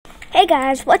Hey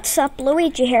guys, what's up?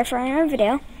 Luigi here for another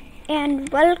video, and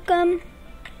welcome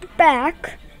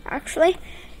back, actually,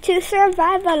 to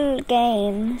survival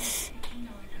games.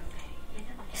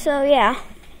 So yeah,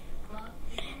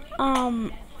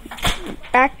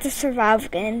 back to survival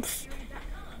games.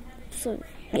 So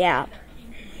yeah,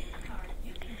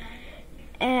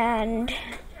 and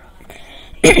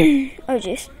oh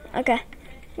jeez, okay,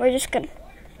 we're just gonna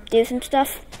do some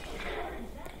stuff.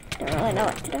 Don't really know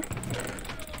what to do.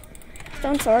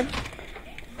 Stone sword.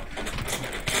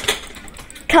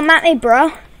 Come at me,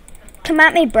 bro. Come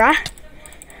at me, bruh.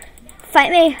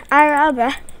 Fight me, IRL,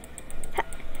 bruh.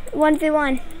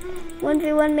 1v1.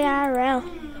 1v1 me, IRL.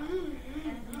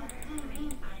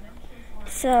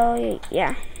 So,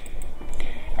 yeah.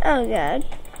 Oh, God.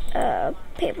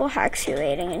 People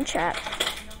haxulating in chat.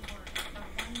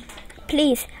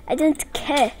 Please, I don't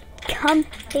care. Come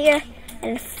here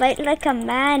and fight like a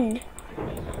man.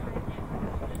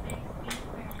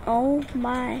 Oh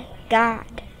my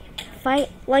God.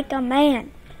 Fight like a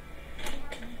man.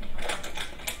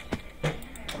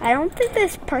 I don't think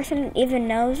this person even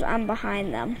knows I'm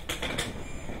behind them.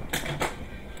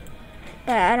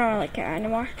 But I don't really care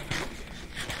anymore.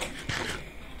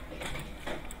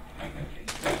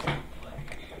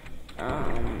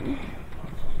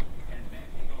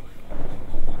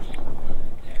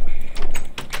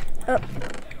 Oh.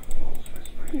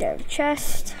 There's a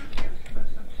chest.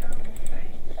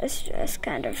 Let's just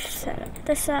kind of set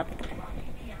this up.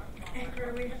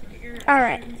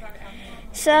 Alright.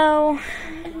 So,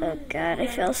 oh God, I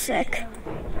feel sick.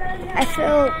 I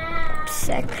feel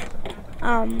sick.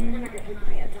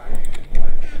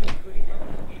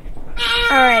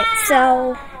 Alright,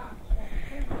 so.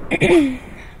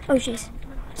 Oh jeez.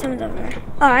 Someone's over there.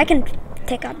 Oh, I can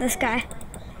take out this guy.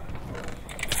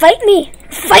 Fight me!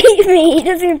 Fight me! He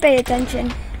doesn't even pay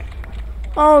attention.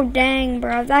 Oh dang,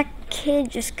 bro. That kid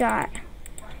just got.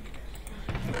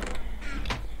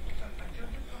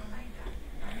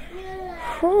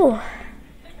 Whew.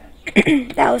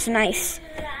 That was nice.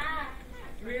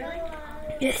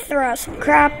 Just throw out some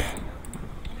crap.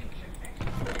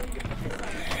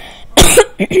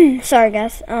 Sorry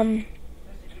guys.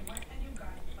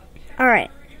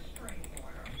 Alright.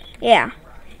 Yeah.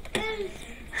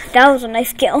 That was a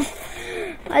nice kill.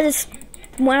 I just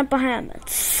went up behind him and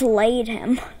slayed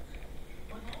him.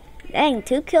 Dang,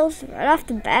 2 kills right off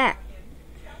the bat.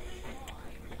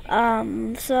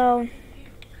 So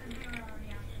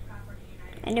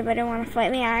anybody want to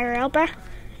fight me IRL, bruh?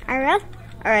 IRL?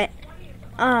 Alright.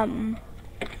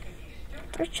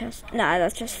 There's chest. Nah,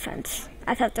 that's just fence.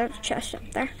 I thought there was a chest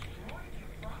up there.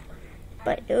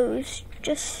 But it was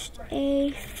just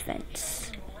a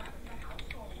fence.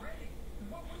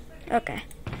 Okay.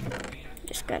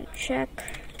 Just gotta check.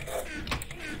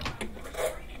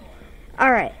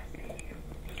 Alright.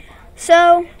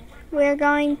 So, we're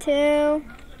going to.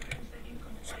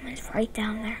 Someone's right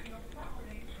down there.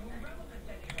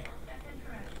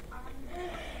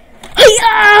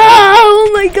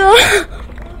 Oh my God!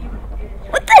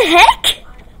 What the heck?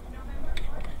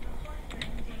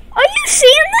 Are you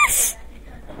seeing this?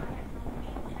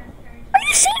 Are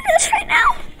you seeing this right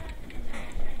now?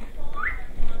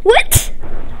 What?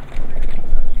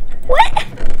 What?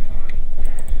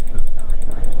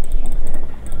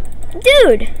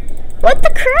 Dude, what the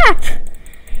crap?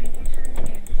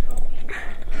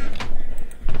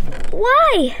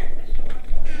 Why?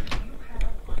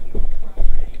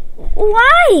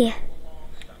 Why?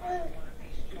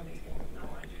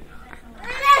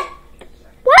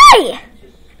 Why?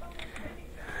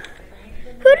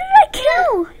 Who did I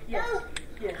kill? Who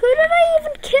did I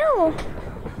even kill?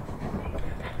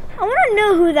 I want to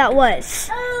know who that was.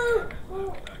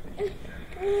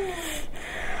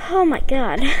 Oh my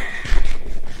God.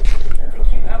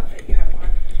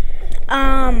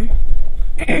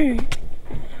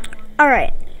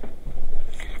 Alright.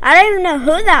 I don't even know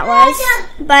who that was,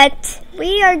 but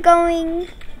we are going.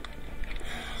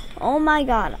 Oh my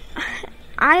God.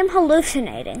 I'm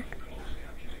hallucinating.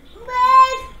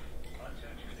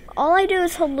 All I do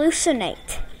is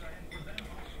hallucinate.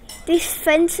 These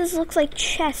fences look like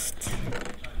chests.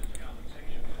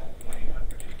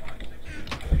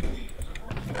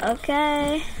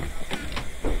 Okay.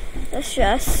 Let's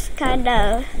just kind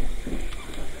of.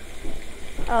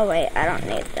 Oh wait, I don't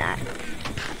need that.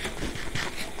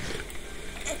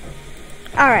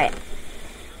 Alright.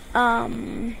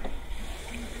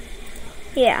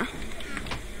 Yeah.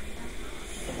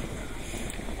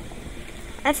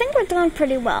 I think we're doing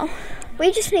pretty well.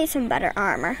 We just need some better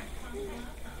armor.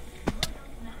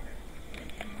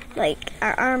 Like,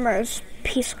 our armor is a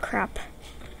piece of crap.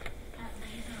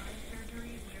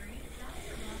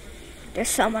 There's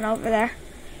someone over there.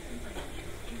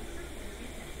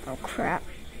 Oh crap.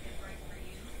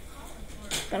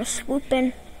 Gonna swoop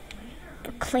in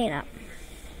for cleanup.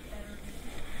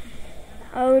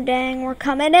 Oh dang, we're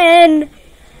coming in!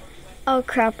 Oh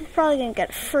crap, we're probably gonna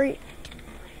get free.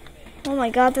 Oh my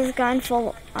god, there's a guy in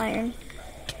full iron.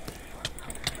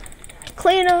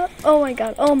 Clean up! Oh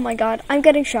my god, I'm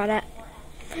getting shot at.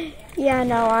 Yeah,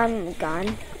 no, I'm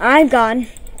gone. I'm gone.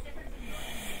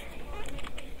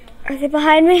 Are they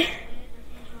behind me?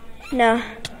 No.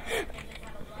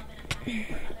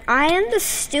 I am the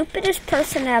stupidest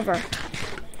person ever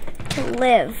to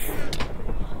live.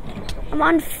 I'm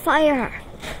on fire.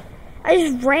 I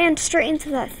just ran straight into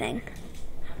that thing.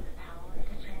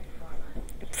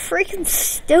 Freaking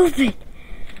stupid.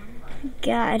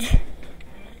 God.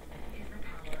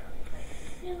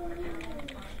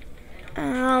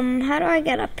 How do I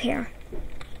get up here?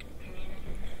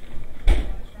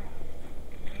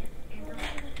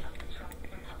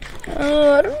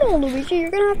 I don't know, Luigi.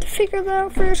 You're gonna have to figure that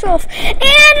out for yourself. And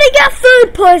I got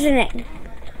food poisoning.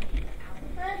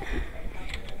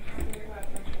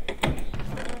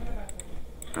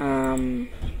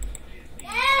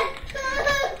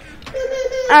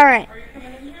 All right.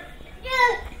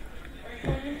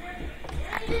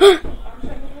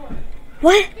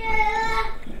 What?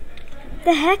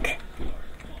 The heck?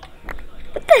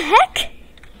 What the heck?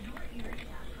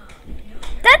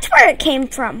 That's where it came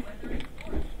from.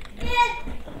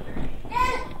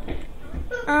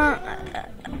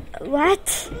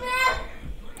 What?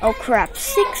 Oh crap,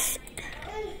 6.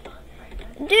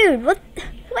 Dude, what?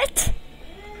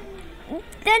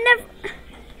 That never...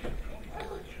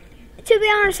 To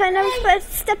be honest, I never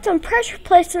stepped on pressure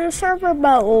plates in the server,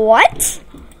 but what?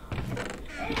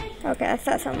 Okay, I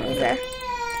thought someone was there.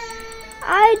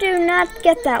 I do not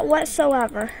get that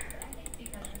whatsoever.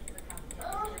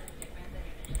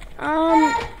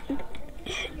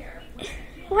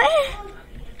 What?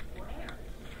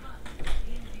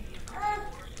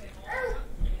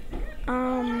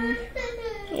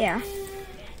 Yeah.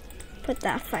 Put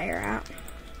that fire out.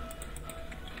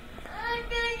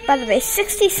 By the way,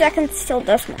 60 seconds till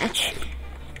deathmatch.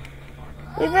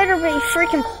 We better be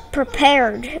freaking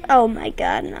prepared. Oh my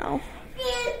god, no.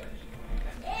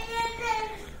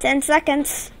 10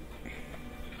 seconds.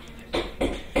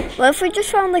 What if we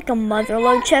just found like a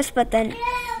motherload chest, but then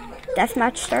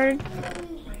deathmatch started?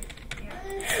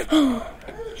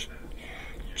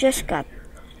 Just got...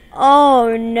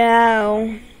 Oh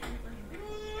no.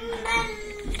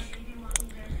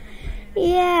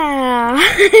 Yeah.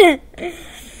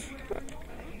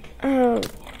 Oh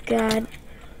god.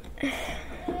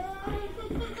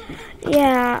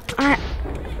 Yeah,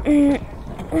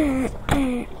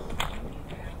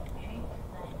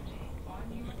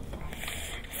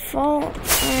 full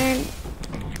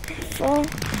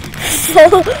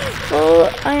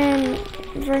iron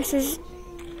versus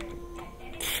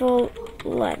full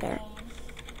leather.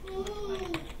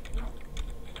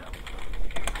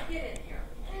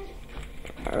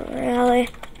 Really?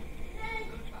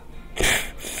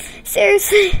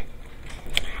 Seriously?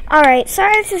 Alright,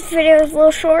 sorry if this video is a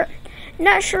little short.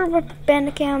 Not sure what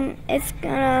Bandicam is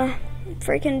gonna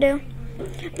freaking do.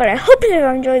 But I hope you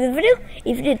enjoyed the video.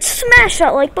 If you did, smash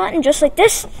that like button just like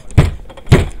this.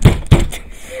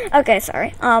 Okay,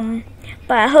 sorry.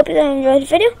 But I hope you enjoyed the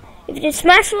video. If you did,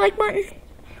 smash the like button.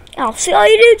 I'll see all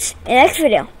you dudes in the next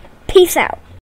video. Peace out.